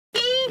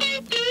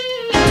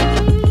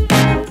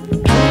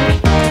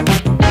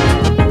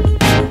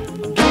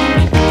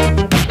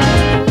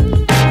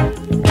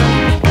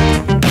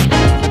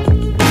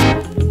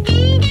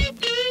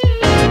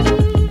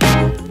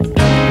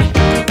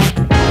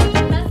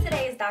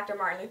Dr.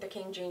 Martin Luther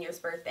King Jr.'s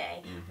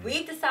birthday,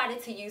 we've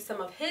decided to use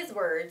some of his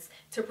words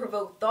to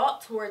provoke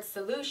thought towards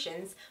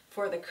solutions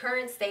for the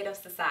current state of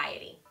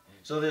society.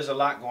 So there's a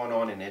lot going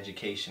on in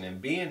education,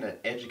 and being an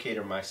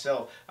educator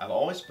myself, I've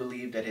always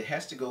believed that it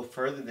has to go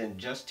further than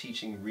just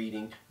teaching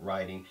reading,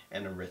 writing,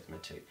 and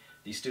arithmetic.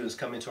 These students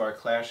come into our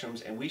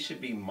classrooms and we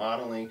should be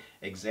modeling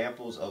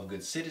examples of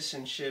good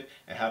citizenship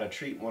and how to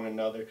treat one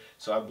another.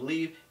 So I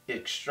believe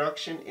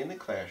instruction in the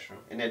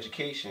classroom and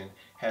education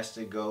has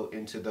to go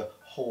into the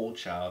whole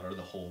child or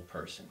the whole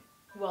person.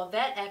 Well,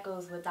 that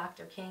echoes what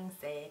Dr. King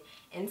said.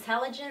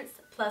 Intelligence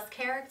plus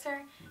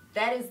character,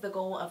 that is the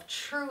goal of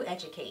true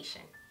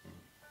education.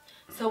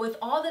 So with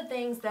all the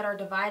things that are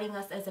dividing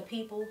us as a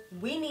people,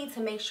 we need to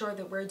make sure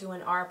that we're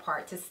doing our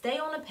part to stay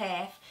on a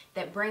path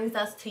that brings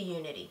us to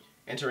unity.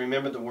 And to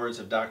remember the words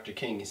of Dr.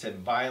 King, he said,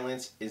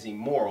 violence is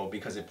immoral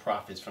because it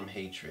profits from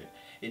hatred.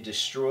 It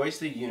destroys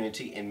the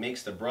unity and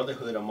makes the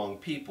brotherhood among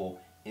people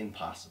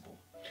impossible.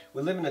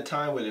 We live in a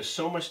time where there's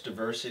so much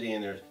diversity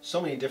and there's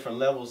so many different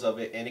levels of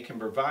it, and it can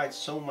provide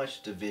so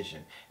much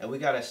division. And we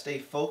got to stay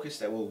focused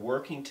that we're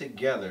working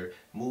together,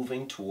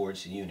 moving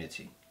towards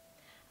unity.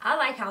 I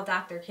like how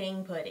Dr.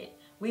 King put it.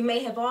 We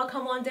may have all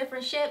come on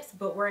different ships,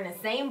 but we're in the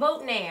same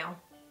boat now.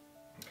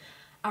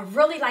 I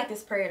really like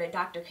this prayer that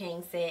Dr.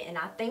 King said, and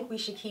I think we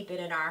should keep it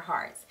in our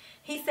hearts.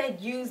 He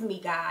said, use me,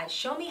 God.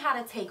 Show me how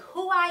to take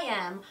who I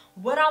am,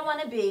 what I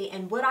want to be,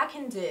 and what I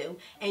can do,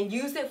 and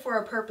use it for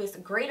a purpose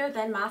greater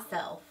than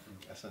myself.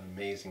 That's an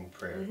amazing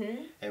prayer.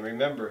 And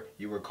remember,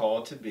 you were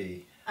called to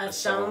be a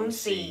sown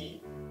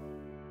seed.